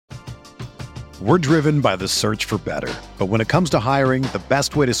We're driven by the search for better. But when it comes to hiring, the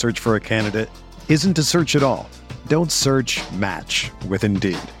best way to search for a candidate isn't to search at all. Don't search, match with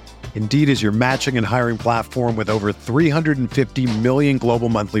Indeed. Indeed is your matching and hiring platform with over 350 million global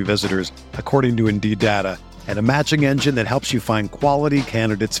monthly visitors, according to Indeed data, and a matching engine that helps you find quality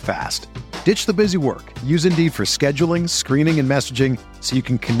candidates fast. Ditch the busy work. Use Indeed for scheduling, screening, and messaging so you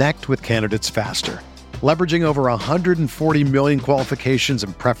can connect with candidates faster. Leveraging over 140 million qualifications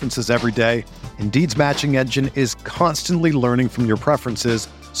and preferences every day, Indeed's matching engine is constantly learning from your preferences,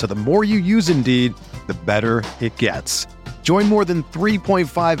 so the more you use Indeed, the better it gets. Join more than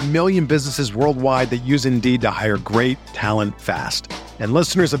 3.5 million businesses worldwide that use Indeed to hire great talent fast. And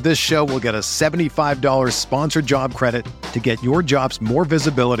listeners of this show will get a $75 sponsored job credit to get your jobs more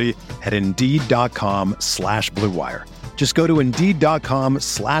visibility at Indeed.com/Blue Wire. Just go to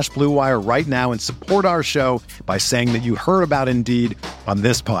Indeed.com/Blue Wire right now and support our show by saying that you heard about Indeed on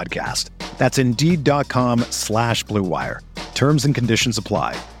this podcast. That's Indeed.com/Blue Wire. Terms and conditions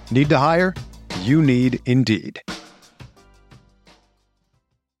apply. Need to hire? You need Indeed.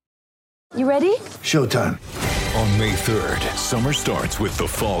 You ready? Showtime. On May 3rd, summer starts with The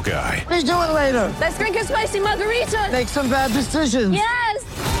Fall Guy. Let's do it later. Let's drink a spicy margarita. Make some bad decisions. Yes!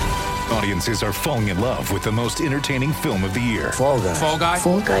 Audiences are falling in love with the most entertaining film of the year. Fall Guy. Fall Guy.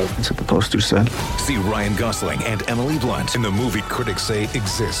 Fall guy. That's what the poster said. See Ryan Gosling and Emily Blunt in the movie critics say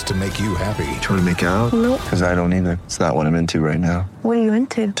exists to make you happy. Trying to make it out? Nope. Because I don't either. It's not what I'm into right now. What are you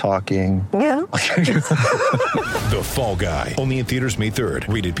into? Talking. Yeah. The Fall Guy. Only in theaters May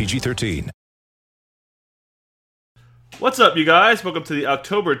 3rd. Rated PG-13. What's up, you guys? Welcome to the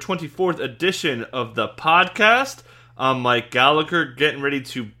October 24th edition of the podcast. I'm Mike Gallagher, getting ready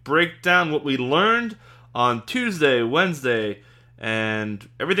to break down what we learned on Tuesday, Wednesday, and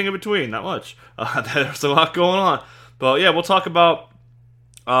everything in between. Not much. There's a lot going on. But yeah, we'll talk about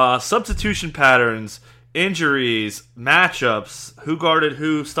substitution patterns, injuries, matchups, who guarded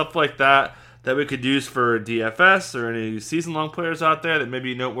who, stuff like that we could use for DFS or any season-long players out there that may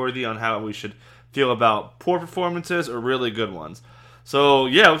be noteworthy on how we should feel about poor performances or really good ones. So,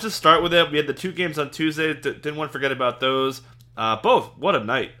 yeah, let's just start with it. We had the two games on Tuesday. Didn't want to forget about those. Both, what a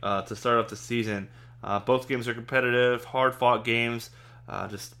night to start off the season. Both games are competitive, hard-fought games.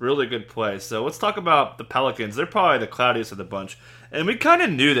 Just really good play. So let's talk about the Pelicans. They're probably the cloudiest of the bunch. And we kind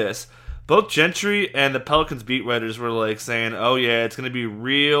of knew this. Both Gentry and the Pelicans beat writers were like saying, oh, yeah, it's going to be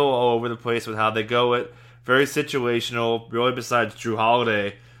real all over the place with how they go it. Very situational, really besides Drew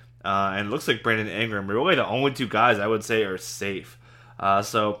Holiday. And it looks like Brandon Ingram. Really the only two guys I would say are safe.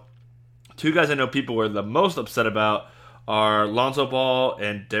 So, two guys I know people were the most upset about are Lonzo Ball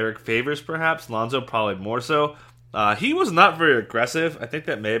and Derek Favors, perhaps. Lonzo probably more so. He was not very aggressive. I think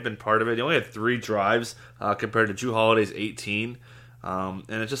that may have been part of it. He only had 3 drives compared to Drew Holiday's 18. And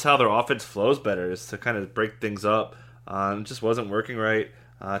it's just how their offense flows better, is to kind of break things up. It just wasn't working right.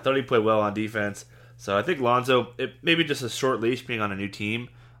 I thought he played well on defense. So I think Lonzo, maybe just a short leash being on a new team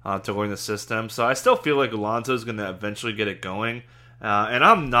to learn the system. So I still feel like Lonzo's going to eventually get it going. And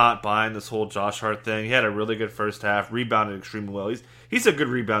I'm not buying this whole Josh Hart thing. He had a really good first half, rebounded extremely well. He's a good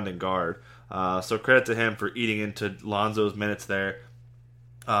rebounding guard. So credit to him for eating into Lonzo's minutes there.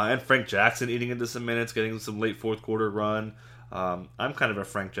 And Frank Jackson eating into some minutes, getting some late fourth quarter run. I'm kind of a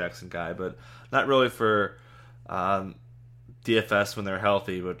Frank Jackson guy, but not really for DFS when they're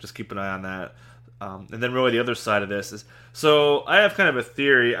healthy, but just keep an eye on that. And then really the other side of this is, so I have kind of a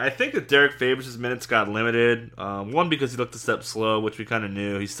theory. I think that Derek Favors' minutes got limited. One, because he looked a step slow, which we kind of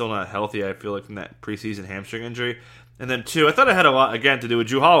knew. He's still not healthy, I feel like, from that preseason hamstring injury. And then 2, I thought it had a lot, again, to do with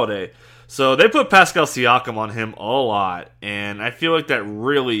Drew Holiday. So they put Pascal Siakam on him a lot, and I feel like that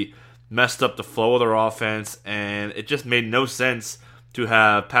really messed up the flow of their offense, and it just made no sense to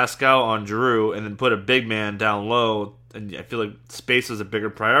have Pascal on Drew and then put a big man down low. And I feel like space was a bigger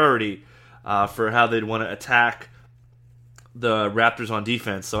priority for how they'd want to attack the Raptors on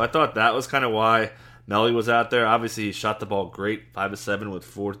defense. So I thought that was kind of why Melly was out there. Obviously, he shot the ball great, 5-7 with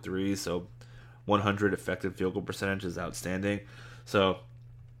 4 threes, so 100 effective field goal percentage is outstanding. So,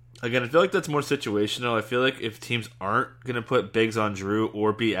 again, I feel like that's more situational. I feel like if teams aren't going to put bigs on Drew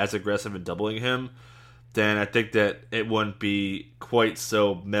or be as aggressive in doubling him, then I think that it wouldn't be quite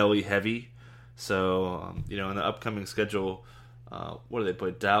so Melly heavy. So, in the upcoming schedule, what do they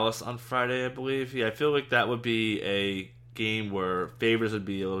play? Dallas on Friday, I believe. Yeah, I feel like that would be a game where Favors would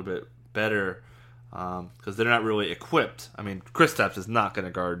be a little bit better because they're not really equipped. I mean, Kristaps is not going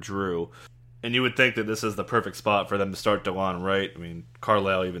to guard Drew. And you would think that this is the perfect spot for them to start DeLon Wright. I mean,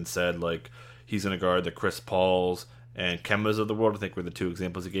 Carlisle even said, he's going to guard the Chris Pauls and Kemba's of the world, I think, were the two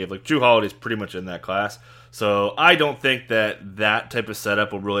examples he gave. Like, Jrue Holiday's pretty much in that class. So I don't think that type of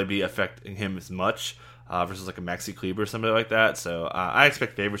setup will really be affecting him as much versus like a Maxi Kleber or somebody like that. So I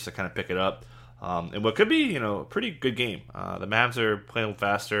expect Favors to kind of pick it up. And what could be, a pretty good game. The Mavs are playing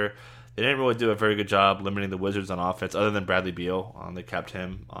faster. They didn't really do a very good job limiting the Wizards on offense, other than Bradley Beal. They kept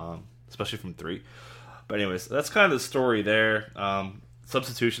him, especially from three. But anyways, that's kind of the story there.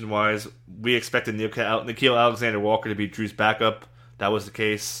 Substitution-wise, we expected Nickeil Alexander-Walker to be Drew's backup. That was the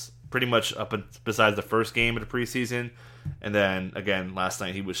case pretty much besides the first game of the preseason. And then, again, last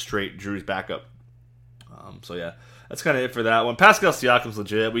night he was straight Drew's backup. So, yeah, that's kind of it for that one. Pascal Siakam's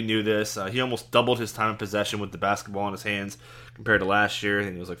legit. We knew this. He almost doubled his time in possession with the basketball in his hands compared to last year. I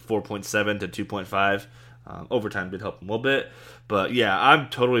think it was like 4.7 to 2.5. Overtime did help him a little bit. But, yeah, I'm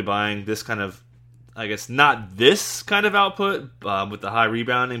totally buying this kind of, I guess, not this kind of output with the high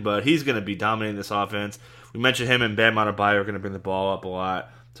rebounding, but he's going to be dominating this offense. We mentioned him and Bam Adebayo are going to bring the ball up a lot,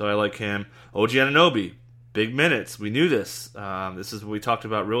 so I like him. OG Anunoby, big minutes. We knew this. This is what we talked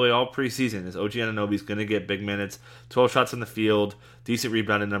about really all preseason, is OG Anunoby's going to get big minutes, 12 shots in the field, decent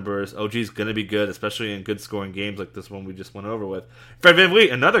rebounding numbers. OG's going to be good, especially in good scoring games like this one we just went over with. Fred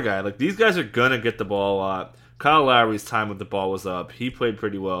VanVleet, another guy. Like, these guys are going to get the ball a lot. Kyle Lowry's time with the ball was up. He played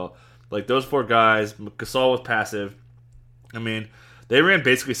pretty well. Like, those four guys, Gasol was passive. I mean, they ran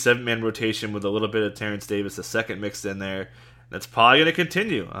basically 7-man rotation with a little bit of Terrence Davis, the second mixed in there. That's probably going to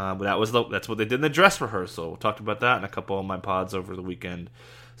continue. But that's what they did in the dress rehearsal. We talked about that in a couple of my pods over the weekend.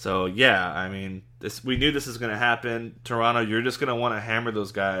 So, yeah, I mean, we knew this was going to happen. Toronto, you're just going to want to hammer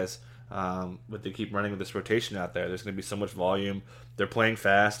those guys but they keep running with this rotation out there. There's going to be so much volume. They're playing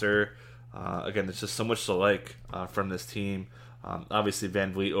faster. Again, there's just so much to like from this team. Obviously,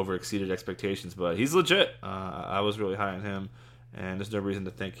 VanVleet over-exceeded expectations, but he's legit. I was really high on him, and there's no reason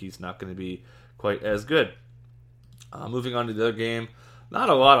to think he's not going to be quite as good. Moving on to the other game, not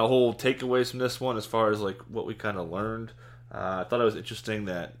a lot of whole takeaways from this one as far as like what we kind of learned. I thought it was interesting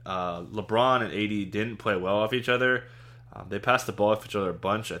that LeBron and AD didn't play well off each other. They passed the ball off each other a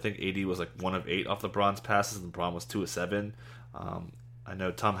bunch. I think AD was like 1 of 8 off LeBron's passes, and LeBron was 2 of 7. I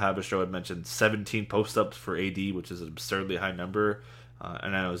know Tom Haberstroh had mentioned 17 post-ups for AD, which is an absurdly high number.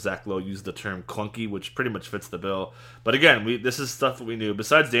 And I know Zach Lowe used the term clunky, which pretty much fits the bill. But again, this is stuff that we knew.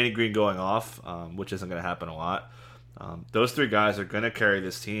 Besides Danny Green going off, which isn't going to happen a lot, those 3 guys are going to carry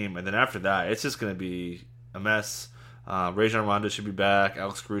this team. And then after that, it's just going to be a mess. Rajon Rondo should be back.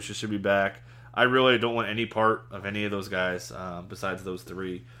 Alex Caruso should be back. I really don't want any part of any of those guys besides those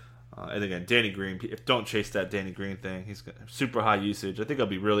 3. And again, Danny Green, don't chase that Danny Green thing. He's got super high usage. I think he'll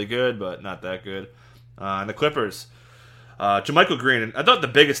be really good, but not that good. And the Clippers, JaMychal Green. And I thought the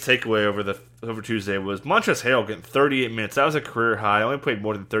biggest takeaway over Tuesday was Montrezl Harrell getting 38 minutes. That was a career high. Only played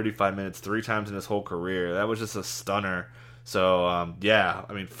more than 35 minutes 3 times in his whole career. That was just a stunner. So, yeah,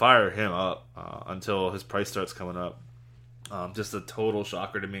 I mean, fire him up until his price starts coming up. Just a total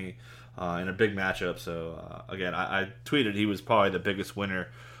shocker to me in a big matchup. So, again, I tweeted he was probably the biggest winner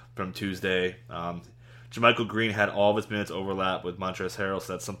from Tuesday. JaMychal Green had all of his minutes overlap with Montrezl Harrell,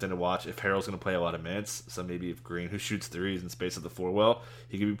 so that's something to watch if Harrell's going to play a lot of minutes. So maybe if Green, who shoots threes in space of the floor well,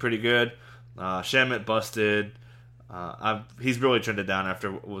 he could be pretty good. Shamet busted. He's really trended down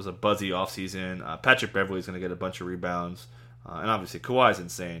after what was a buzzy offseason. Patrick Beverley's going to get a bunch of rebounds. And obviously Kawhi's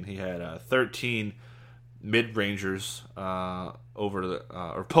insane. He had 13 mid-rangers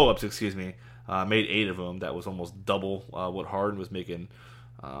or pull-ups, excuse me. Made 8 of them. That was almost double what Harden was making.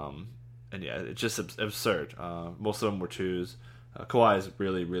 And yeah, it's just absurd. Most of them were 2s. Kawhi is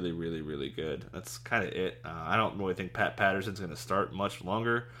really, really, really, really good. That's kind of it. I don't really think Pat Patterson's going to start much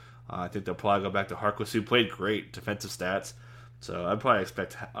longer. I think they'll probably go back to Harkless, who played great defensive stats. So I'd probably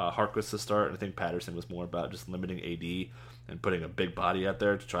expect Harkless to start. I think Patterson was more about just limiting AD and putting a big body out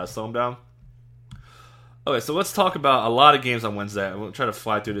there to try to slow him down. Okay, so let's talk about a lot of games on Wednesday. I'm going to try to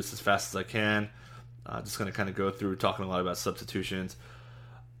fly through this as fast as I can. Just going to kind of go through talking a lot about substitutions.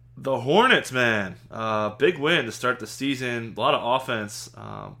 The Hornets, man, big win to start the season. A lot of offense.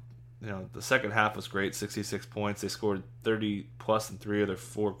 The second half was great, 66 points. They scored 30 plus in 3 of their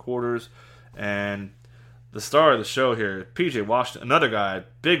 4 quarters. And the star of the show here, PJ Washington, another guy,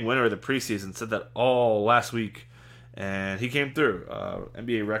 big winner of the preseason, said that all last week. And he came through.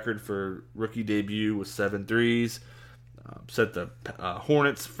 NBA record for rookie debut with 7 threes. Set the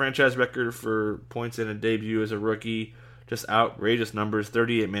Hornets franchise record for points in a debut as a rookie. Just outrageous numbers,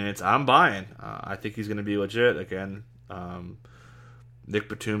 38 minutes. I'm buying. I think he's going to be legit. Again, Nick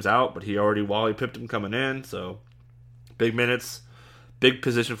Batum's out, but he already Wally pipped him coming in. So big minutes, big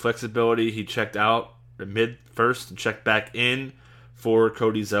position flexibility. He checked out mid first and checked back in for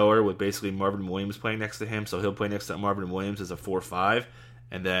Cody Zeller with basically Marvin Williams playing next to him. So he'll play next to Marvin Williams as a 4-5.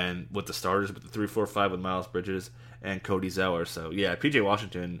 And then with the starters, with the 3-4-5 with Miles Bridges and Cody Zeller. So yeah, PJ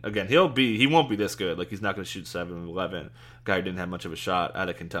Washington, again, he won't be this good. Like, he's not going to shoot 7 of 11. Guy who didn't have much of a shot out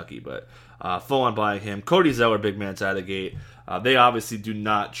of Kentucky, but full on buying him. Cody Zeller, big man's out of the gate. They obviously do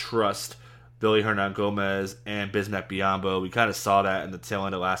not trust Billy Hernan-Gomez and Bismack Biyombo. We kind of saw that in the tail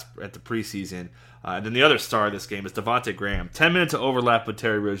end of at the preseason. And then the other star of this game is Devontae Graham. 10 minutes of overlap with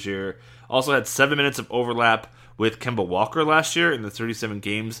Terry Rozier. Also had 7 minutes of overlap with Kemba Walker last year in the 37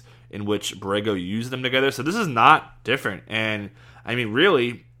 games in which Borrego used them together. So this is not different. And, I mean,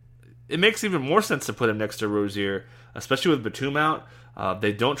 really, it makes even more sense to put him next to Rozier, especially with Batum out.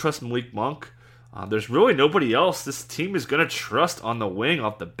 They don't trust Malik Monk. There's really nobody else this team is going to trust on the wing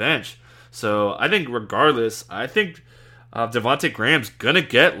off the bench. So I think regardless, Devontae Graham's going to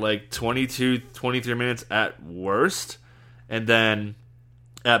get like 22, 23 minutes at worst. And then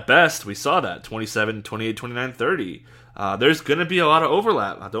at best, we saw that 27, 28, 29, 30. There's going to be a lot of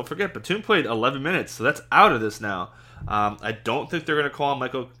overlap. Don't forget, Batum played 11 minutes, so that's out of this now. I don't think they're going to call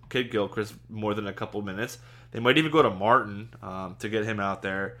Michael Kidd-Gilchrist more than a couple minutes. They might even go to Martin to get him out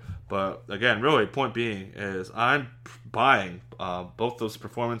there. But again, really, point being is I'm buying both those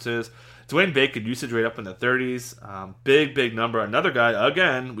performances. Dwayne Bacon usage rate up in the 30s. Big number. Another guy,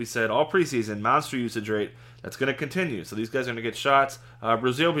 again, we said all preseason, monster usage rate. That's going to continue. So these guys are going to get shots.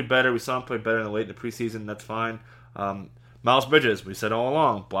 Brazil will be better. We saw him play better in the late in the preseason. That's fine. Miles Bridges, we said all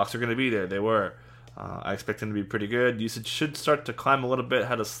along, blocks are going to be there. They were. I expect him to be pretty good. Usage should start to climb a little bit.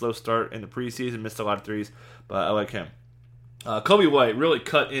 Had a slow start in the preseason. Missed a lot of threes. But I like him. Kobe White really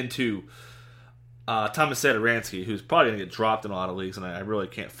cut into Thomas Satoransky, who's probably going to get dropped in a lot of leagues, and I really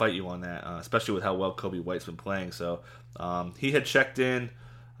can't fight you on that, especially with how well Kobe White's been playing. So he had checked in.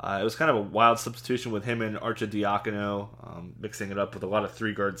 It was kind of a wild substitution with him and Arcidiacono, mixing it up with a lot of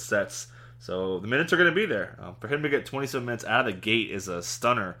 3-guard sets. So the minutes are going to be there. For him to get 27 minutes out of the gate is a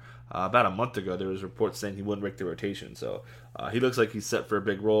stunner. About a month ago, there was reports saying he wouldn't break the rotation. So he looks like he's set for a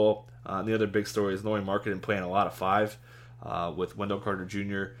big role. The other big story is Lauri Markkanen playing a lot of 5 with Wendell Carter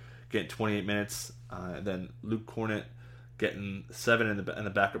Jr. getting 28 minutes. And then Luke Cornett getting 7 in the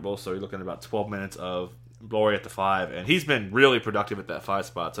backup role. So you're looking at about 12 minutes of Lauri at the 5. And he's been really productive at that 5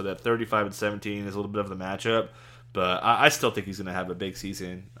 spot. So that 35 and 17 is a little bit of the matchup. But I still think he's going to have a big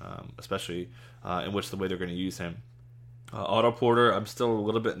season, especially in which the way they're going to use him. Otto Porter, I'm still a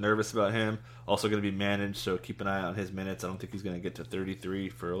little bit nervous about him. Also going to be managed, so keep an eye on his minutes. I don't think he's going to get to 33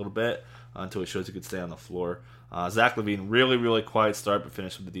 for a little bit until he shows he could stay on the floor. Zach LaVine, really quiet start, but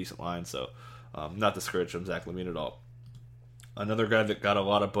finished with a decent line, so not discouraged from Zach LaVine at all. Another guy that got a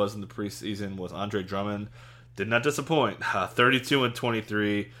lot of buzz in the preseason was Andre Drummond. Did not disappoint. 32 and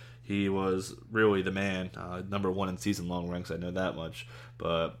 23. He was really the man, number 1 in season-long ranks, I know that much.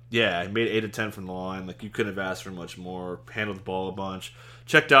 But, yeah, he made 8 of 10 from the line. Like, you couldn't have asked for much more. Handled the ball a bunch.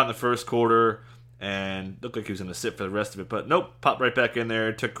 Checked out in the first quarter, and looked like he was going to sit for the rest of it. But, nope, popped right back in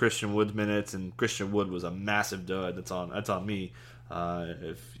there. Took Christian Wood's minutes, and Christian Wood was a massive dud. That's on me.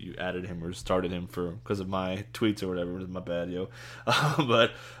 If you added him or started him because of my tweets or whatever, it was my bad, yo.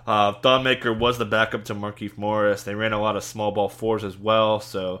 But Thonmaker was the backup to Markieff Morris. They ran a lot of small ball 4s as well,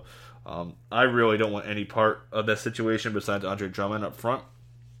 so I really don't want any part of that situation besides Andre Drummond up front.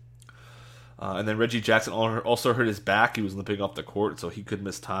 And then Reggie Jackson also hurt his back. He was limping off the court, so he could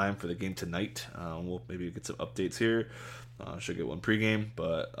miss time for the game tonight. We'll maybe get some updates here. Should get one pregame,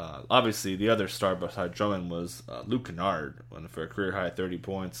 but obviously the other star beside Drummond was Luke Kennard, went for a career high 30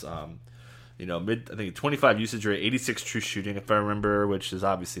 points. I think 25 usage rate, 86 true shooting if I remember, which is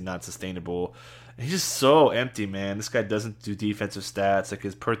obviously not sustainable. And he's just so empty, man. This guy doesn't do defensive stats. Like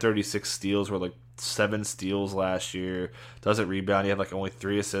his per 36 steals were like 7 steals last year. Doesn't rebound. He had like only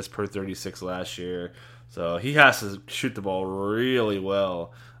 3 assists per 36 last year. So he has to shoot the ball really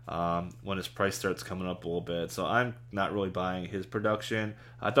well when his price starts coming up a little bit. So I'm not really buying his production.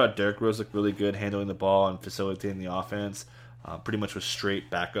 I thought Derrick Rose looked really good handling the ball and facilitating the offense. Pretty much was straight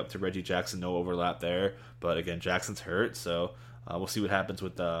back up to Reggie Jackson, no overlap there. But again, Jackson's hurt, so we'll see what happens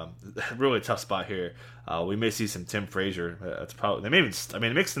with really tough spot here. We may see some Tim Frazier. That's probably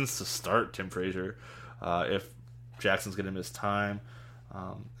it makes sense to start Tim Frazier if Jackson's going to miss time.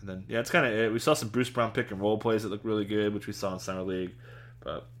 And then it's kind of it. We saw some Bruce Brown pick and roll plays that look really good, which we saw in Summer League.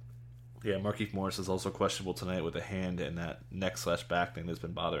 But yeah, Markieff Morris is also questionable tonight with a hand and that neck/back thing that's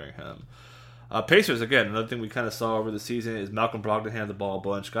been bothering him. Pacers, again, another thing we kind of saw over the season is Malcolm Brogdon had the ball a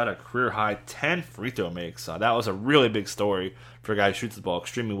bunch, got a career-high 10 free throw makes. That was a really big story for a guy who shoots the ball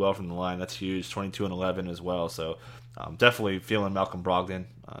extremely well from the line. That's huge, 22 and 11 as well. So definitely feeling Malcolm Brogdon,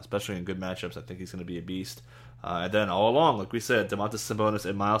 especially in good matchups. I think he's going to be a beast. And then all along, like we said, Domantas Sabonis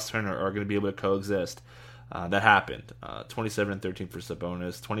and Miles Turner are going to be able to coexist. That happened. 27 and 13 for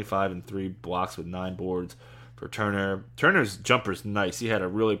Sabonis, 25 and 3 blocks with 9 boards for Turner. Turner's jumper's nice. He had a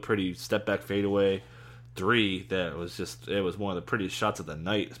really pretty step-back fadeaway 3 that was it was one of the prettiest shots of the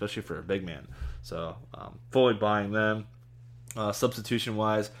night, especially for a big man. So, fully buying them.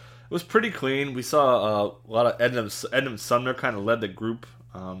 Substitution-wise, it was pretty clean. We saw a lot of Edmund Sumner kind of led the group.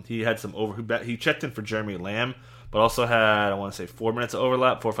 He had some he checked in for Jeremy Lamb, but also had, I want to say, 4 or 5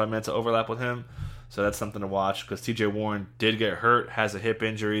 minutes of overlap with him. So that's something to watch because TJ Warren did get hurt, has a hip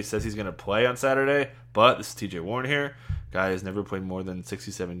injury, says he's going to play on Saturday. But this is TJ Warren here. Guy has never played more than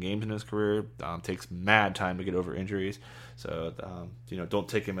 67 games in his career. Takes mad time to get over injuries. So, don't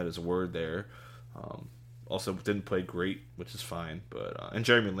take him at his word there. Also didn't play great, which is fine. But and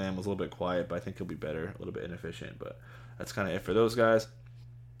Jeremy Lamb was a little bit quiet, but I think he'll be better, a little bit inefficient. But that's kind of it for those guys.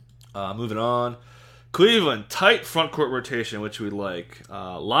 Moving on. Cleveland, tight front court rotation, which we like.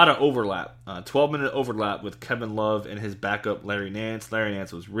 A lot of overlap. 12-minute overlap with Kevin Love and his backup, Larry Nance. Larry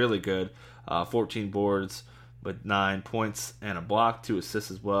Nance was really good. 14 boards with 9 points and a block, 2 assists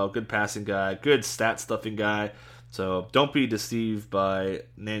as well. Good passing guy, good stat-stuffing guy. So don't be deceived by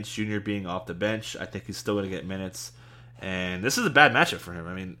Nance Jr. being off the bench. I think he's still going to get minutes. And this is a bad matchup for him.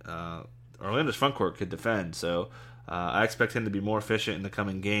 I mean, Orlando's front court could defend, so I expect him to be more efficient in the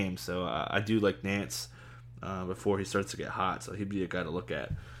coming games. So I do like Nance before he starts to get hot. So he'd be a guy to look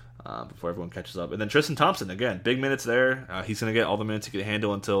at before everyone catches up. And then Tristan Thompson, again, big minutes there. He's going to get all the minutes he can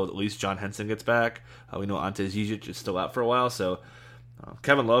handle until at least John Henson gets back. We know Ante Zizic is still out for a while. So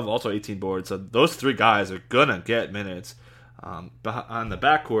Kevin Love, also 18 boards. So those 3 guys are going to get minutes. On the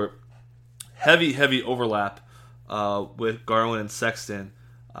backcourt, heavy overlap with Garland and Sexton.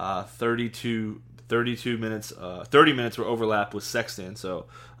 32 minutes, 30 minutes were overlapped with Sexton. So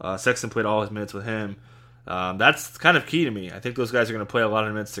Sexton played all his minutes with him. That's kind of key to me. I think those guys are going to play a lot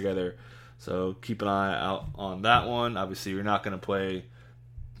of minutes together. So keep an eye out on that one. Obviously, you're not going to play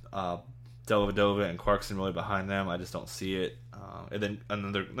Dellavedova and Clarkson really behind them. I just don't see it. And then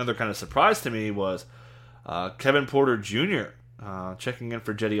another kind of surprise to me was Kevin Porter Jr. Checking in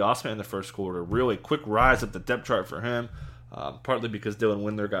for Jetty Osman in the first quarter. Really quick rise up the depth chart for him. Partly because Dylan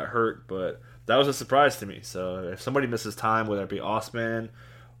Windler got hurt, but that was a surprise to me. So if somebody misses time, whether it be Osman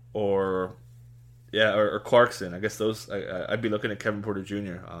or Clarkson, I guess I'd be looking at Kevin Porter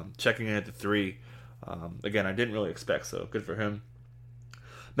Jr. Checking in at the 3. Again, I didn't really expect, so good for him.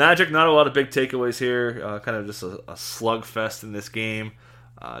 Magic, not a lot of big takeaways here. Kind of just a slugfest in this game.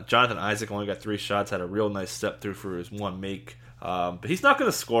 Jonathan Isaac only got 3 shots, had a real nice step through for his 1 make. But he's not going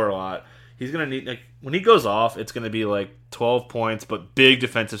to score a lot. He's going to need, when he goes off, it's going to be 12 points, but big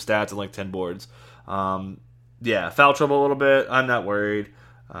defensive stats and 10 boards. Foul trouble a little bit. I'm not worried.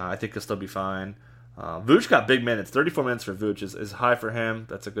 I think he'll still be fine. Vooch got big minutes. 34 minutes for Vooch is high for him.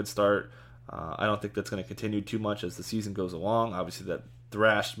 That's a good start. I don't think that's going to continue too much as the season goes along. Obviously, that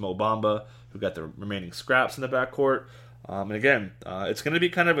thrashed Mo Bamba, who got the remaining scraps in the backcourt. And again, it's going to be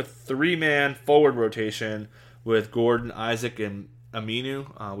kind of a 3-man forward rotation with Gordon, Isaac, and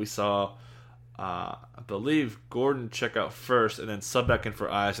Aminu. We saw, I believe, Gordon check out first and then sub back in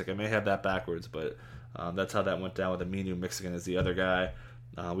for Isaac. I may have that backwards, but that's how that went down with Aminu mixing in as the other guy.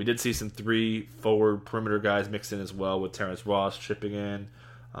 We did see some 3 forward perimeter guys mixed in as well with Terrence Ross chipping in.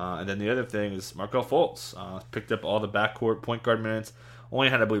 And then the other thing is Markelle Fultz picked up all the backcourt point guard minutes. Only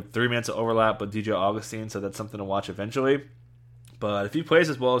had, I believe, 3 minutes of overlap with DJ Augustine, so that's something to watch eventually. But if he plays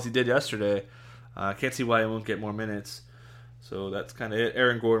as well as he did yesterday, I can't see why he won't get more minutes. So that's kind of it.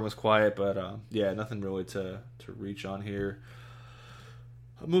 Aaron Gordon was quiet, but nothing really to reach on here.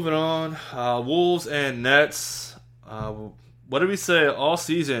 Moving on, Wolves and Nets. What did we say all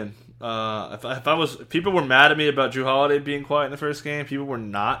season? If people were mad at me about Jrue Holiday being quiet in the first game, people were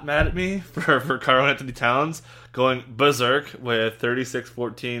not mad at me for Karl-Anthony Towns going berserk with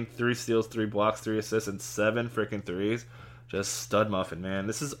 36-14, 3 steals, 3 blocks, 3 assists, and 7 freaking threes. Just stud muffin, man.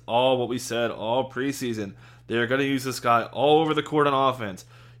 This is all what we said all preseason. They're going to use this guy all over the court on offense.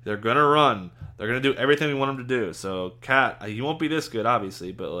 They're going to run. They're going to do everything we want him to do. So, Cat, he won't be this good,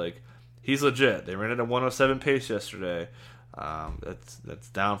 obviously, but he's legit. They ran at a 107 pace yesterday. That's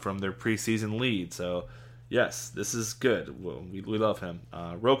down from their preseason lead. So, yes, this is good. We love him.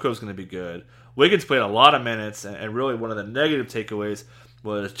 Roko's going to be good. Wiggins played a lot of minutes, and really one of the negative takeaways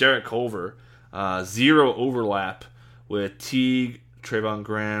was Jarrett Culver. 0 overlap with Teague, Trayvon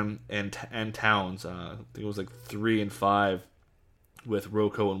Graham, and Towns. I think it was 3 and 5 with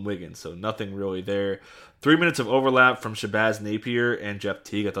Roko and Wiggins. So nothing really there. 3 minutes of overlap from Shabazz Napier and Jeff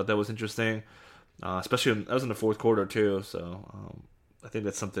Teague. I thought that was interesting. especially that was in the fourth quarter too. So I think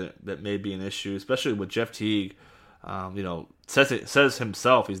that's something that may be an issue, especially with Jeff Teague. Says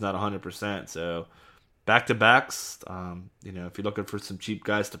himself he's not 100%. So back-to-backs, if you're looking for some cheap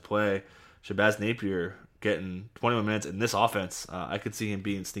guys to play, Shabazz Napier getting 21 minutes in this offense, I could see him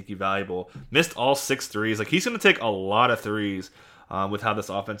being sneaky valuable. Missed all 6 threes. Like, he's going to take a lot of threes with how this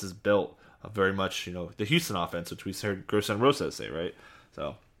offense is built. Very much, the Houston offense, which we heard Grosso and Rosa say, right?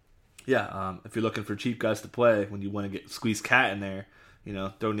 So, yeah, if you're looking for cheap guys to play, when you want to squeeze Cat in there,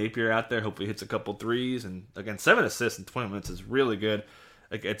 throw Napier out there, hopefully hits a couple threes. And, again, 7 assists in 20 minutes is really good.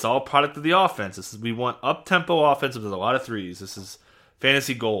 Like, it's all product of the offense. We want up-tempo offense with a lot of threes. This is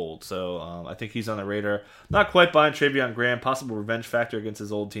fantasy gold. So I think he's on the radar. Not quite buying Travion Graham. Possible revenge factor against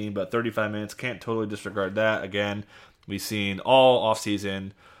his old team, but 35 minutes. Can't totally disregard that. Again, we've seen all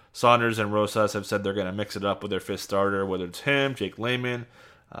offseason, Saunders and Rosas have said they're going to mix it up with their fifth starter, whether it's him, Jake Layman.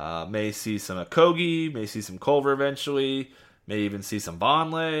 May see some Okogie, may see some Culver eventually, may even see some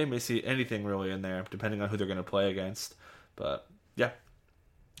Vonleh, may see anything really in there, depending on who they're going to play against. But, yeah.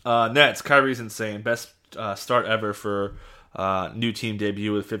 Nets, Kyrie's insane. Best start ever for new team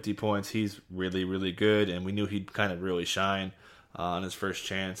debut with 50 points. He's really, really good, and we knew he'd kind of really shine on his first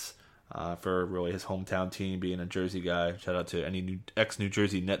chance for really his hometown team, being a Jersey guy. Shout out to any ex-New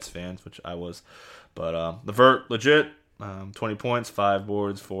Jersey Nets fans, which I was. But LeVert, legit, 20 points, 5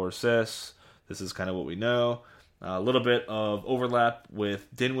 boards, 4 assists. This is kind of what we know. A little bit of overlap with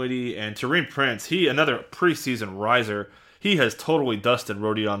Dinwiddie and Taurean Prince. He, another preseason riser. He has totally dusted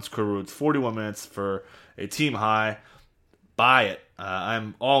Rodion Kurucs. 41 minutes for a team high. Buy it.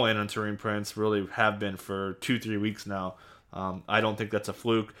 I'm all in on Taurean Prince. Really have been for 2-3 weeks now. I don't think that's a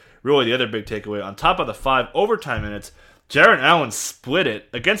fluke. Really, the other big takeaway, on top of the 5 overtime minutes, Jarrett Allen split it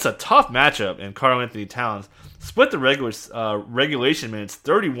against a tough matchup in Karl-Anthony Towns. Split the regulation minutes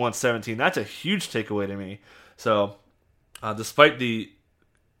 31-17. That's a huge takeaway to me. So, despite the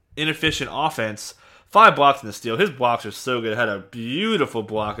inefficient offense, 5 blocks in the steal. His blocks are so good. Had a beautiful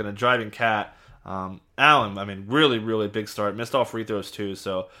block and a driving cat. Allen, really, really big start. Missed all free throws too,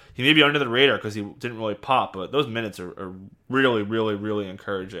 so he may be under the radar because he didn't really pop, but those minutes are really, really, really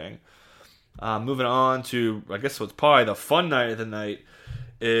encouraging. Moving on to, I guess what's probably the fun night of the night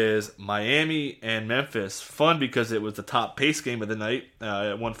is Miami and Memphis. Fun because it was the top pace game of the night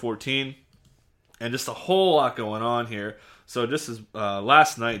at 114, and just a whole lot going on here. So just as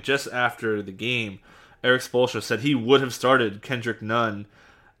last night, just after the game, Eric Spoelstra said he would have started Kendrick Nunn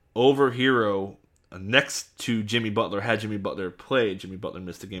over Hero next to Jimmy Butler had Jimmy Butler played. Jimmy Butler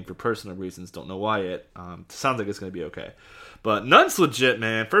missed the game for personal reasons. Don't know why yet. Sounds like it's going to be okay. But Nunn's legit,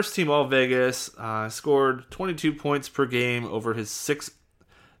 man. First team All Vegas. Scored 22 points per game over his 6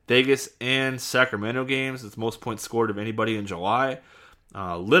 Vegas and Sacramento games. It's the most points scored of anybody in July.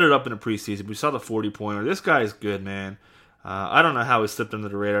 Lit it up in the preseason. We saw the 40-pointer. This guy is good, man. I don't know how he slipped under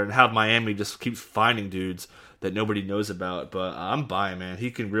the radar and how Miami just keeps finding dudes that nobody knows about, but I'm buying, man.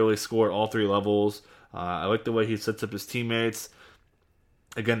 He can really score at all 3 levels. I like the way he sets up his teammates.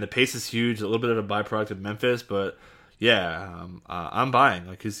 Again, the pace is huge, a little bit of a byproduct of Memphis, but yeah, I'm buying.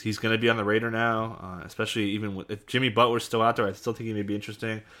 Like he's going to be on the radar now, especially even if Jimmy Butler's still out there. I still think he may be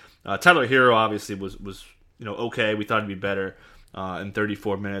interesting. Tyler Hero obviously was okay. We thought he'd be better in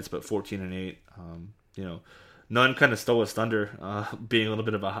 34 minutes, but 14 and 8. Nunn kind of stole his thunder, being a little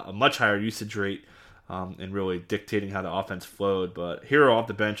bit of a much higher usage rate. And really dictating how the offense flowed. But Hero off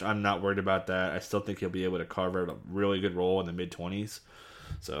the bench, I'm not worried about that. I still think he'll be able to carve out a really good role in the mid-20s.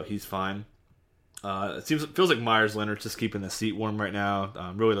 So he's fine. It feels like Myers Leonard's just keeping the seat warm right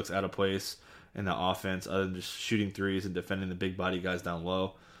now. Really looks out of place in the offense other than just shooting threes and defending the big body guys down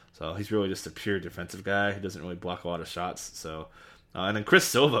low. So he's really just a pure defensive guy. He doesn't really block a lot of shots. So and then Chris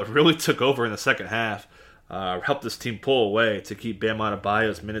Silva really took over in the second half. Helped this team pull away to keep Bam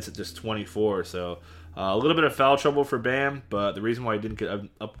Adebayo's minutes at just 24. So a little bit of foul trouble for Bam, but the reason why he didn't get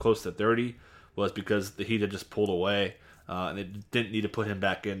up close to 30 was because the Heat had just pulled away, and they didn't need to put him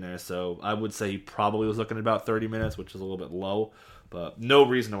back in there. So I would say he probably was looking at about 30 minutes, which is a little bit low. But no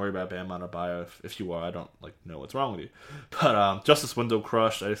reason to worry about Bam Adebayo. If you are, I don't know what's wrong with you. But Justice Window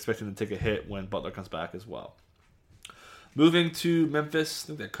crushed. I expect him to take a hit when Butler comes back as well. Moving to Memphis, I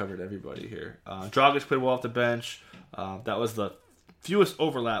think that covered everybody here. Dragic played well off the bench. That was the fewest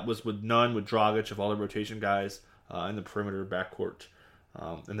overlap was with Nunn, with Dragic, of all the rotation guys in the perimeter backcourt.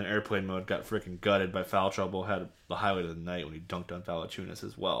 In the airplane mode, got freaking gutted by foul trouble. Had the highlight of the night when he dunked on Valanciunas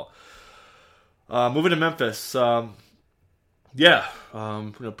as well. Moving to Memphis,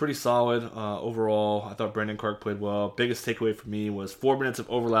 pretty solid overall. I thought Brandon Clark played well. Biggest takeaway for me was 4 minutes of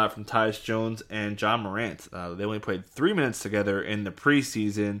overlap from Tyus Jones and John Morant. They only played 3 minutes together in the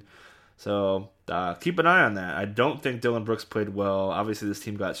preseason. So keep an eye on that. I don't think Dylan Brooks played well. Obviously, this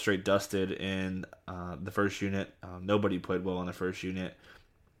team got straight dusted in the first unit. Nobody played well in the first unit.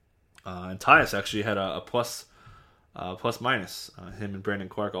 And Tyus actually had a plus minus. Him and Brandon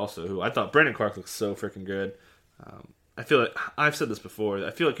Clark also, who I thought Brandon Clark looks so freaking good. I feel like, I've said this before,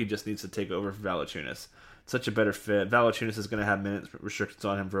 I feel like he just needs to take over for Valanciunas. Such a better fit. Valanciunas is going to have minutes restrictions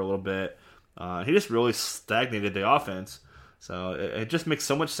on him for a little bit. He just really stagnated the offense. So it just makes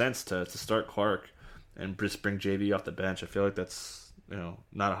so much sense to start Clark and just bring JV off the bench. I feel like that's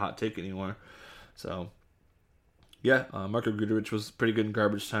not a hot take anymore. So yeah, Marko Guduric was pretty good in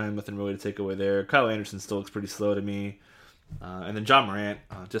garbage time. Nothing really to take away there. Kyle Anderson still looks pretty slow to me. And then John Morant,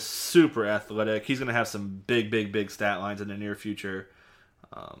 just super athletic. He's going to have some big stat lines in the near future.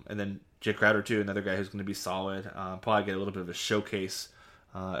 And then Jay Crowder too, another guy who's going to be solid. Probably get a little bit of a showcase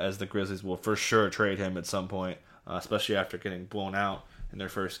as the Grizzlies will for sure trade him at some point. Especially after getting blown out in their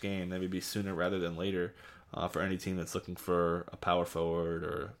first game. Maybe be sooner rather than later for any team that's looking for a power forward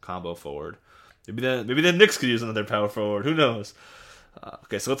or a combo forward. Maybe the Knicks could use another power forward. Who knows?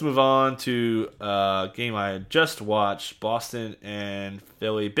 Okay, so let's move on to a game I just watched. Boston and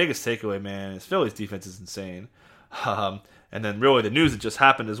Philly. Biggest takeaway, man, is Philly's defense is insane. And then really the news that just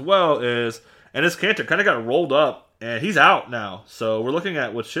happened as well is Enes Kanter kind of got rolled up, and he's out now. So we're looking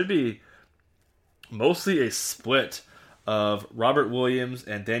at what should be mostly a split of Robert Williams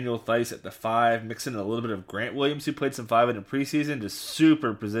and Daniel Theis at the 5, mixing in a little bit of Grant Williams, who played some 5 in the preseason. Just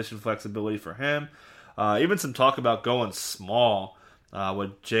super position flexibility for him. Even some talk about going small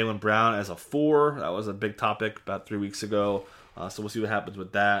with Jaylen Brown as a 4. That was a big topic about 3 weeks ago. So we'll see what happens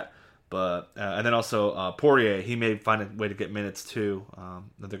with that. But and then also Poirier, he may find a way to get minutes too.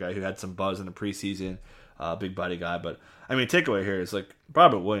 Another guy who had some buzz in the preseason. Big body guy. But I mean, takeaway here is like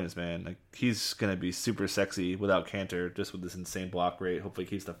Robert Williams, man. Like he's gonna be super sexy without Kanter, just with this insane block rate. Hopefully,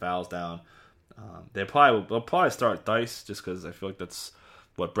 keeps the fouls down. They'll probably start Theis just because I feel like that's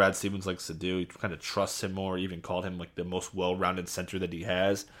what Brad Stevens likes to do. He kind of trusts him more. Even called him like the most well-rounded center that he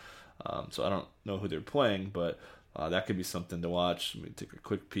has. So I don't know who they're playing, but that could be something to watch. Let me take a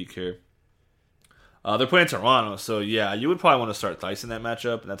quick peek here. They're playing Toronto, so yeah, you would probably want to start Theis in that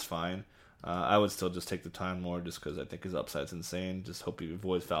matchup, and that's fine. I would still just take the time more just because I think his upside's insane. Just hope he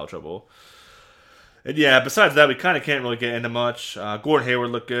avoids foul trouble. And yeah, besides that, we kind of can't really get into much. Gordon Hayward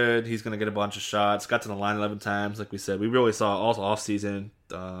looked good. He's going to get a bunch of shots. Got to the line 11 times, like we said. We really saw all offseason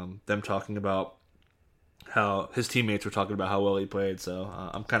them talking about how his teammates were talking about how well he played. So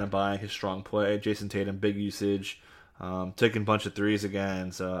I'm kind of buying his strong play. Jason Tatum, big usage. Taking a bunch of threes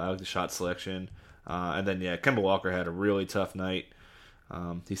again, so I like the shot selection. And then, yeah, Kemba Walker had a really tough night.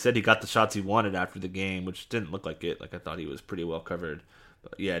 He said he got the shots he wanted after the game, which didn't look like it. Like I thought he was pretty well covered.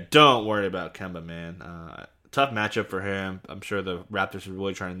 But yeah, don't worry about Kemba, man. Tough matchup for him. I'm sure the Raptors are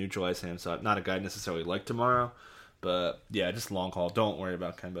really trying to neutralize him, so not a guy necessarily like tomorrow. But yeah, just long haul. Don't worry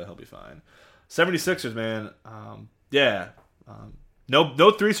about Kemba. He'll be fine. 76ers, man.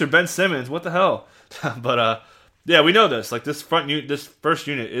 No threes for Ben Simmons. What the hell? But yeah, we know this. Like this first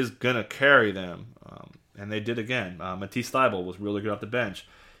unit is gonna carry them. And they did again. Matisse Thybulle was really good off the bench.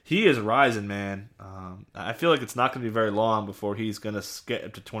 He is rising, man. I feel like it's not going to be very long before he's going to get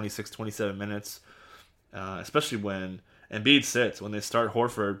up to 26, 27 minutes, especially when Embiid sits, when they start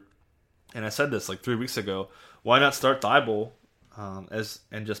Horford. And I said this like 3 weeks ago. Why not start Thybulle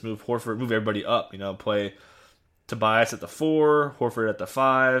and just move Horford, move everybody up? Play Tobias at the 4, Horford at the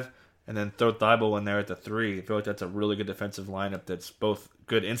 5, and then throw Thybulle in there at the 3. I feel like that's a really good defensive lineup that's both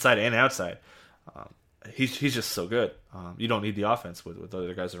good inside and outside. He's just so good. You don't need the offense with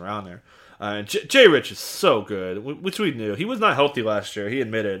other guys around there. And Jay Rich is so good, which we knew. He was not healthy last year, he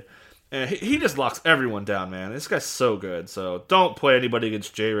admitted. And he just locks everyone down, man. This guy's so good. So don't play anybody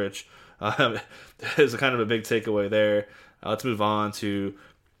against Jay Rich. There's kind of a big takeaway there. Let's move on to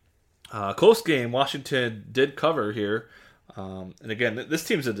close game. Washington did cover here. And again, this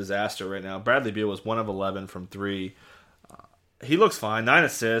team's a disaster right now. Bradley Beal was 1 of 11 from 3. He looks fine. 9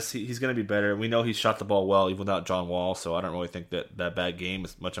 assists. He's going to be better. We know he shot the ball well, even without John Wall, so I don't really think that bad game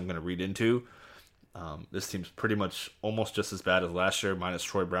is much I'm going to read into. This team's pretty much almost just as bad as last year, minus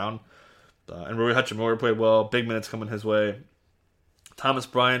Troy Brown. And Rui Hachimura played well. Big minutes coming his way. Thomas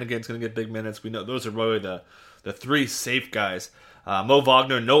Bryant, again, is going to get big minutes. We know those are really the 3 safe guys. Mo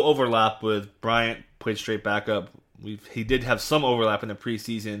Wagner, no overlap with Bryant. Played straight backup. He did have some overlap in the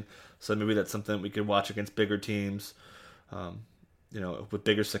preseason, so maybe that's something we could watch against bigger teams. With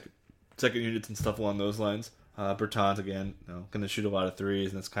bigger second units and stuff along those lines. Bertans, again, going to shoot a lot of threes,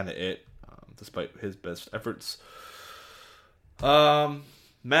 and that's kind of it, despite his best efforts.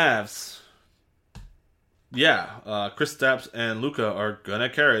 Mavs. Kristaps and Luka are gonna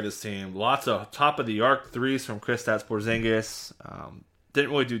carry this team. Lots of top of the arc threes from Kristaps Porzingis.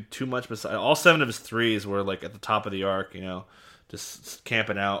 Didn't really do too much, but all 7 of his threes were like at the top of the arc. Just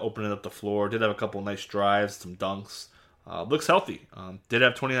camping out, opening up the floor. Did have a couple nice drives, some dunks. Looks healthy. Did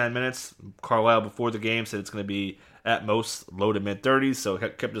have 29 minutes. Carlisle before the game said it's going to be at most low to mid 30s, so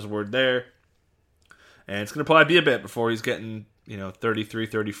kept his word there. And it's going to probably be a bit before he's getting 33,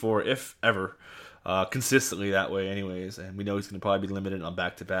 34, if ever. Consistently that way anyways, and we know he's going to probably be limited on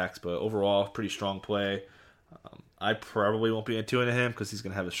back-to-backs, but overall, pretty strong play. I probably won't be into him because he's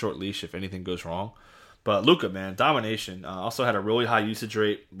going to have a short leash if anything goes wrong. But Luka, man, domination. Also had a really high usage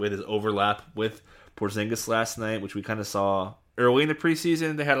rate with his overlap with Porzingis last night, which we kind of saw early in the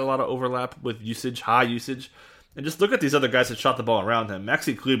preseason. They had a lot of overlap with usage, high usage. And just look at these other guys that shot the ball around him.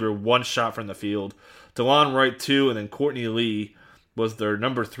 Maxi Kleber, 1 shot from the field. DeLon Wright, 2, and then Courtney Lee was their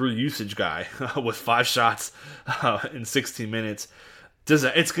number 3 usage guy with 5 shots in 16 minutes.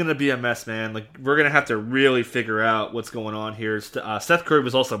 It's going to be a mess, man. Like, we're going to have to really figure out what's going on here. Seth Curry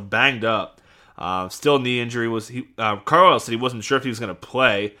was also banged up. Still knee injury. Carlisle said he wasn't sure if he was going to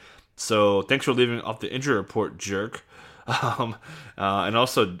play. So thanks for leaving off the injury report, jerk. And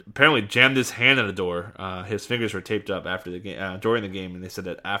also apparently jammed his hand on the door. His fingers were taped up after the game, during the game, and they said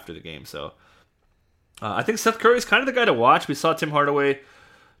that after the game. So I think Seth Curry is kind of the guy to watch. We saw Tim Hardaway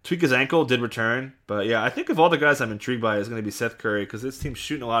tweak his ankle, did return. But yeah, I think of all the guys I'm intrigued by is going to be Seth Curry because this team's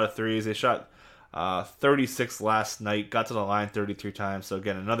shooting a lot of threes. They shot 36 last night, got to the line 33 times. So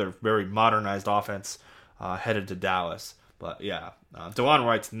again, another very modernized offense headed to Dallas. But yeah, DeLon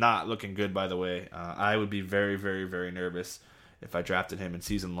Wright's not looking good, by the way. I would be very, very, very nervous if I drafted him in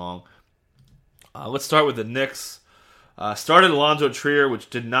season long. Let's start with the Knicks. Started Alonzo Trier, which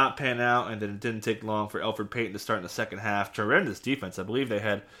did not pan out, and then it didn't take long for Elfrid Payton to start in the second half. Tremendous defense. I believe they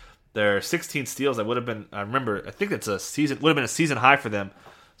had their 16 steals. I think it's would have been a season high for them.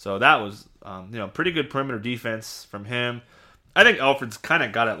 So that was, pretty good perimeter defense from him. I think Alfred's kind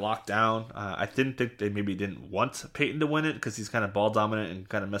of got it locked down. I didn't think they maybe didn't want Peyton to win it because he's kind of ball dominant and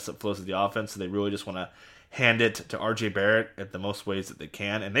kind of mess up flows of the offense. So they really just want to hand it to RJ Barrett at the most ways that they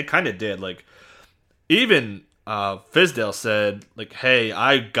can, and they kind of did. Like even Fizdale said, like, "Hey,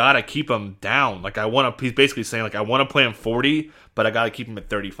 I gotta keep him down. Like he's basically saying like I want to play him 40, but I gotta keep him at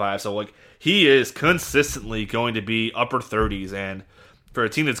 35. So like he is consistently going to be upper 30s, and for a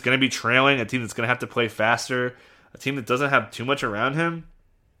team that's going to be trailing, a team that's going to have to play faster, a team that doesn't have too much around him,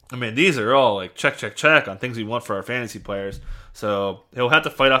 I mean, these are all like check, check, check on things we want for our fantasy players. So he'll have to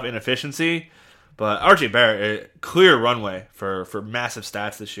fight off inefficiency. But RJ Barrett, clear runway for massive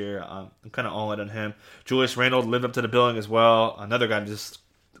stats this year. I'm kind of all in on him. Julius Randle lived up to the billing as well. Another guy just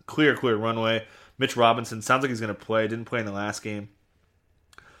clear runway. Mitch Robinson, sounds like he's going to play. Didn't play in the last game.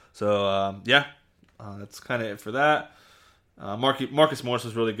 So, that's kind of it for that. Marcus Morris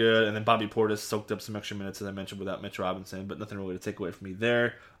was really good, and then Bobby Portis soaked up some extra minutes, as I mentioned, without Mitch Robinson, but nothing really to take away from me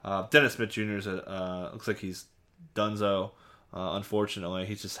there. Dennis Smith Jr. Looks like he's donezo, unfortunately.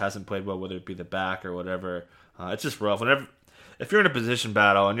 He just hasn't played well, whether it be the back or whatever. It's just rough. If you're in a position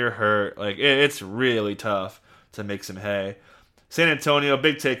battle and you're hurt, like it's really tough to make some hay. San Antonio,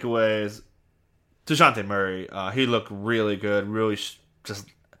 big takeaways. DeJounte Murray, he looked really good, really just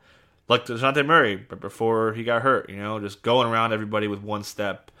like DeJounte Murray, but before he got hurt, just going around everybody with one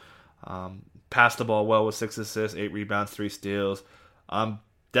step. Passed the ball well with 6 assists, 8 rebounds, 3 steals. I'm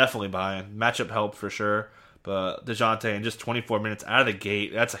definitely buying. Matchup help for sure, but DeJounte in just 24 minutes out of the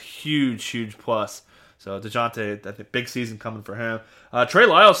gate, that's a huge, huge plus. So DeJounte, I think big season coming for him. Trey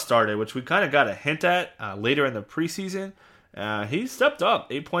Lyles started, which we kind of got a hint at later in the preseason. He stepped up,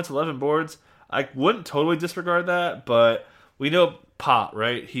 8 points, 11 boards. I wouldn't totally disregard that, but we know Pop,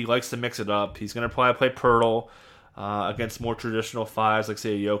 right? He likes to mix it up. He's going to probably play Pirtle against more traditional fives, like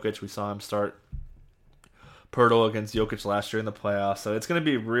say Jokic. We saw him start Pirtle against Jokic last year in the playoffs. So it's going to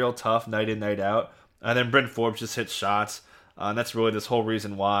be real tough night in, night out. And then Bryn Forbes just hits shots. And that's really this whole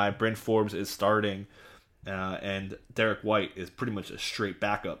reason why Bryn Forbes is starting. And Derek White is pretty much a straight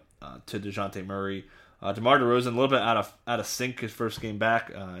backup to DeJounte Murray. DeMar DeRozan, a little bit out of sync his first game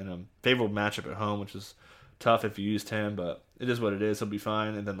back in a favorable matchup at home, which is tough if you used him, but it is what it is. He'll be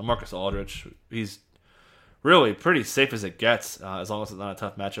fine. And then LaMarcus Aldridge, he's really pretty safe as it gets, as long as it's not a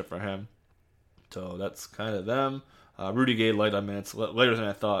tough matchup for him. So that's kind of them. Rudy Gay light on minutes later than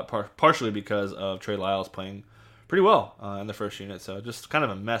I thought, partially because of Trey Lyles playing pretty well in the first unit. So just kind of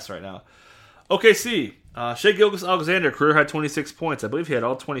a mess right now. OKC, Shai Gilgeous-Alexander, career high 26 points. I believe he had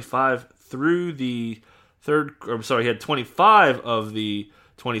all 25 through the third. He had 25 of the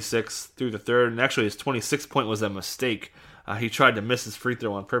 26 through the third, and actually his 26 point was a mistake. He tried to miss his free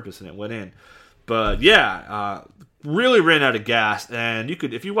throw on purpose, and it went in. But yeah, really ran out of gas. And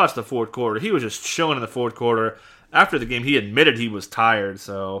if you watch the fourth quarter, he was just chilling in the fourth quarter. After the game, he admitted he was tired.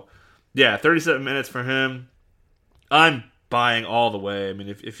 So yeah, 37 minutes for him. I'm buying all the way. I mean,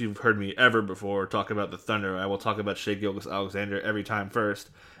 if you've heard me ever before talk about the Thunder, I will talk about Shai Gilgeous-Alexander every time first.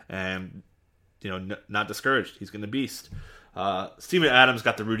 And, not discouraged. He's going to beast. Steven Adams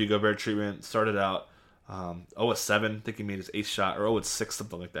got the Rudy Gobert treatment. Started out 0-7. I think he made his 8th shot. Or 0-6,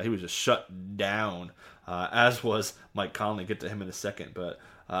 something like that. He was just shut down. As was Mike Conley. Get to him in a second. But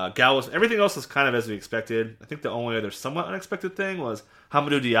Gallows, everything else was kind of as we expected. I think the only other somewhat unexpected thing was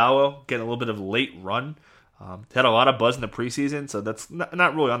Hamidou Diallo getting a little bit of a late run. Had a lot of buzz in the preseason, so that's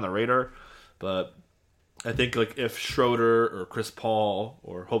not really on the radar. But I think if Schroeder or Chris Paul,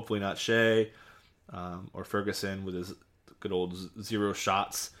 or hopefully not Shea, or Ferguson with his good old 0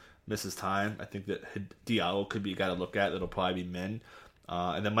 shots misses time, I think that Diallo could be a guy to look at. That'll probably be Min.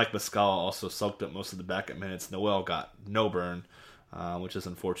 And then Mike Muscala also soaked up most of the backup minutes. Noel got no burn, which is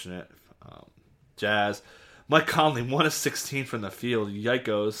unfortunate. Jazz. Mike Conley, 1 of 16 from the field.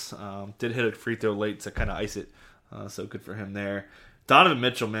 Yikos. Did hit a free throw late to kind of ice it. So good for him there. Donovan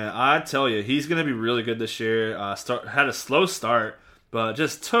Mitchell, man, I tell you, he's going to be really good this year. Had a slow start, but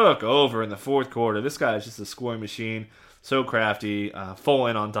just took over in the fourth quarter. This guy is just a scoring machine. So crafty. Full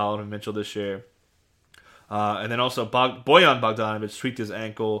in on Donovan Mitchell this year. And then also Bojan Bogdanovic tweaked his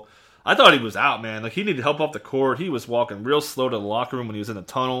ankle. I thought he was out, man. He needed help off the court. He was walking real slow to the locker room when he was in the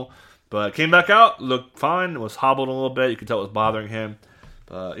tunnel. But came back out, looked fine, was hobbled a little bit. You could tell it was bothering him.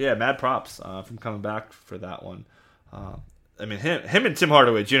 But yeah, mad props from coming back for that one. I mean, him and Tim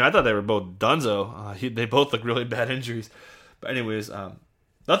Hardaway Jr., I thought they were both donezo. They both look really bad injuries. But anyways,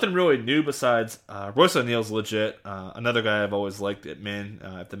 nothing really new besides Royce O'Neal's legit. Another guy I've always liked at Min,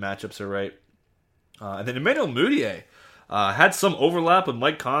 if the matchups are right. And then Emmanuel Mudiay had some overlap with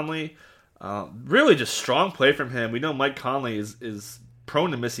Mike Conley. Really just strong play from him. We know Mike Conley is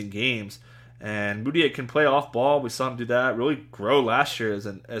prone to missing games, and Mudiay can play off ball. We saw him do that, really grow last year as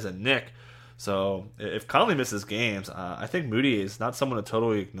a Knick. So if Conley misses games, I think Mudiay is not someone to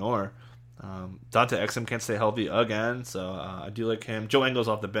totally ignore. Dante Exum can't stay healthy again, so I do like him. Joe Ingles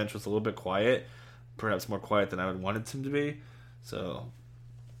off the bench was a little bit quiet, perhaps more quiet than I would wanted him to be. So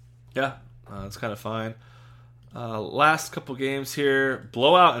yeah, it's kind of fine. Last couple games here,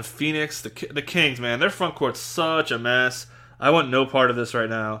 blowout in Phoenix. The Kings, man, their front court's such a mess. I want no part of this right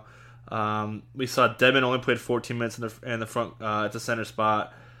now. We saw Dedmon only played 14 minutes in the front at the center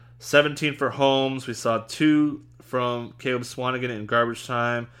spot. 17 for Holmes. We saw 2 from Caleb Swanigan in garbage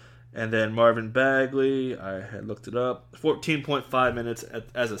time. And then Marvin Bagley, I had looked it up, 14.5 minutes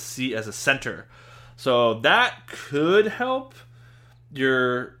as a center. So that could help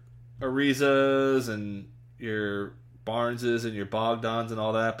your Arizas and your Barneses and your Bogdans and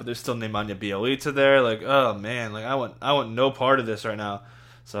all that, but there's still Nemanja Bjelica there. Oh man, I want no part of this right now.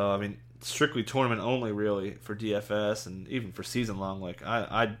 So I mean, strictly tournament only, really, for DFS and even for season long.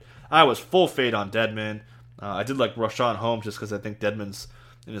 I was full fade on Dedmon. I did like Rashawn Holmes just because I think Dedmon's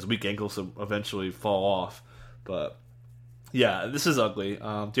in his weak ankle, so eventually fall off. But yeah, this is ugly.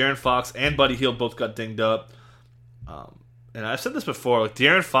 De'Aaron Fox and Buddy Hield both got dinged up. And I've said this before,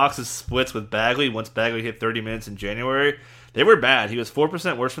 De'Aaron Fox's splits with Bagley, once Bagley hit 30 minutes in January, they were bad. He was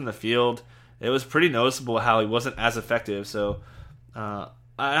 4% worse from the field. It was pretty noticeable how he wasn't as effective. So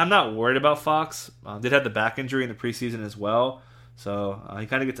I'm not worried about Fox. Did have the back injury in the preseason as well, so he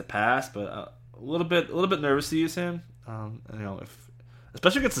kind of gets a pass. But a little bit nervous to use him.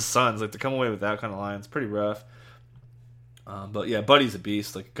 Especially against the Suns, to come away with that kind of line, it's pretty rough. But yeah, Buddy's a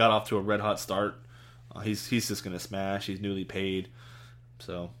beast. Got off to a red hot start. He's just gonna smash. He's newly paid,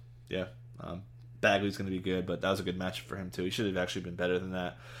 so yeah. Bagley's gonna be good, but that was a good matchup for him too. He should have actually been better than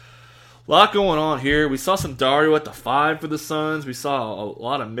that. A lot going on here. We saw some Dario at the 5 for the Suns. We saw a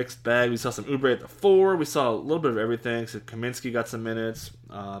lot of mixed bag. We saw some Oubre at the 4. We saw a little bit of everything. So Kaminsky got some minutes.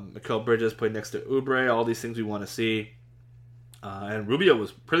 Mikal Bridges played next to Oubre. All these things we want to see. And Rubio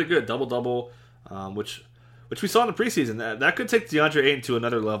was pretty good, double-double, which we saw in the preseason. That could take DeAndre Ayton to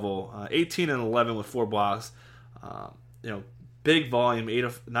another level. 18 and 11 with 4 blocks. Big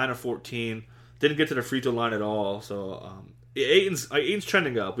volume, 9 of 14. Didn't get to the free throw line at all. So Ayton's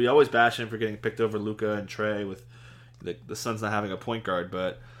trending up. We always bash him for getting picked over Luka and Trey with the Suns not having a point guard.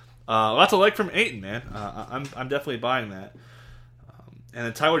 But lots to like from Ayton, man. I'm definitely buying that. And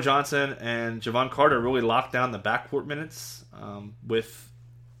then Tyler Johnson and Javon Carter really locked down the backcourt minutes with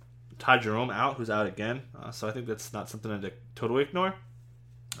Ty Jerome out, who's out again. So I think that's not something to totally ignore.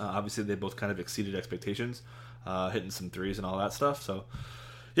 Obviously, they both kind of exceeded expectations, hitting some threes and all that stuff. So,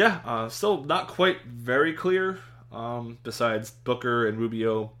 yeah, still not quite very clear. Besides Booker and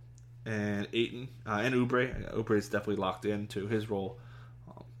Rubio and Ayton and Oubre. Oubre is definitely locked into his role,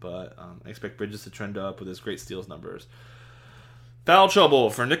 but I expect Bridges to trend up with his great steals numbers. Foul trouble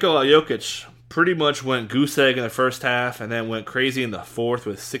for Nikola Jokic. Pretty much went goose egg in the first half and then went crazy in the fourth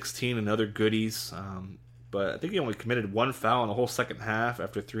with 16 and other goodies. But I think he only committed one foul in the whole second half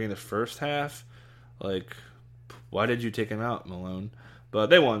after 3 in the first half. Like, why did you take him out, Malone? But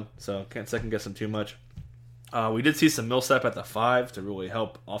they won, so can't second guess him too much. We did see some Millsap at the 5 to really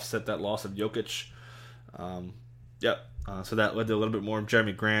help offset that loss of Jokic. So that led to a little bit more of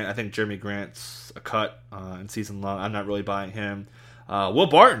Jeremy Grant. I think Jeremy Grant's a cut in season long. I'm not really buying him. Will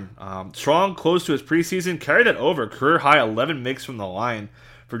Barton, strong close to his preseason, carried it over. Career high 11 makes from the line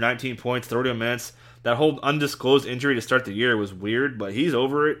for 19 points, 30 minutes. That whole undisclosed injury to start the year was weird, but he's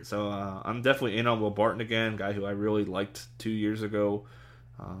over it. So I'm definitely in on Will Barton again, guy who I really liked 2 years ago.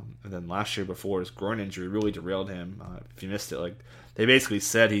 And then last year before his groin injury really derailed him. If you missed it, like they basically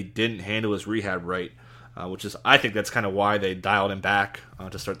said he didn't handle his rehab right, which is, I think that's kind of why they dialed him back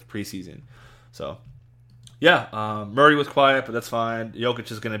to start the preseason. So, yeah, Murray was quiet, but that's fine.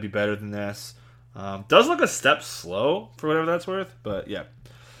 Jokic is going to be better than this. Does look a step slow for whatever that's worth, but yeah.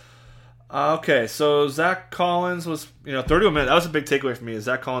 Okay, so Zach Collins was, 31 minutes. That was a big takeaway for me. Is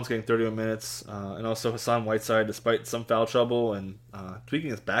Zach Collins getting 31 minutes, and also Hassan Whiteside, despite some foul trouble and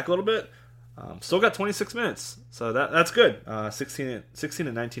tweaking his back a little bit, still got 26 minutes. So that's good. 16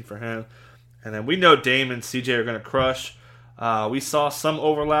 and 19 for him. And then we know Dame and CJ are going to crush. We saw some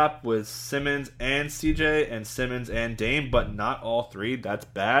overlap with Simmons and CJ and Simmons and Dame, but not all three. That's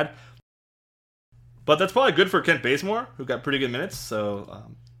bad. But that's probably good for Kent Bazemore, who got pretty good minutes. So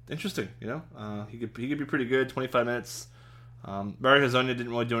interesting, he could be pretty good. 25 minutes. Mario Hezonja didn't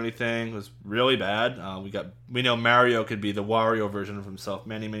really do anything. It was really bad. We know Mario could be the Wario version of himself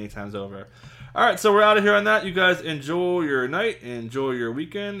many times over. All right, so we're out of here on that. You guys enjoy your night, enjoy your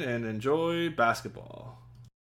weekend, and enjoy basketball.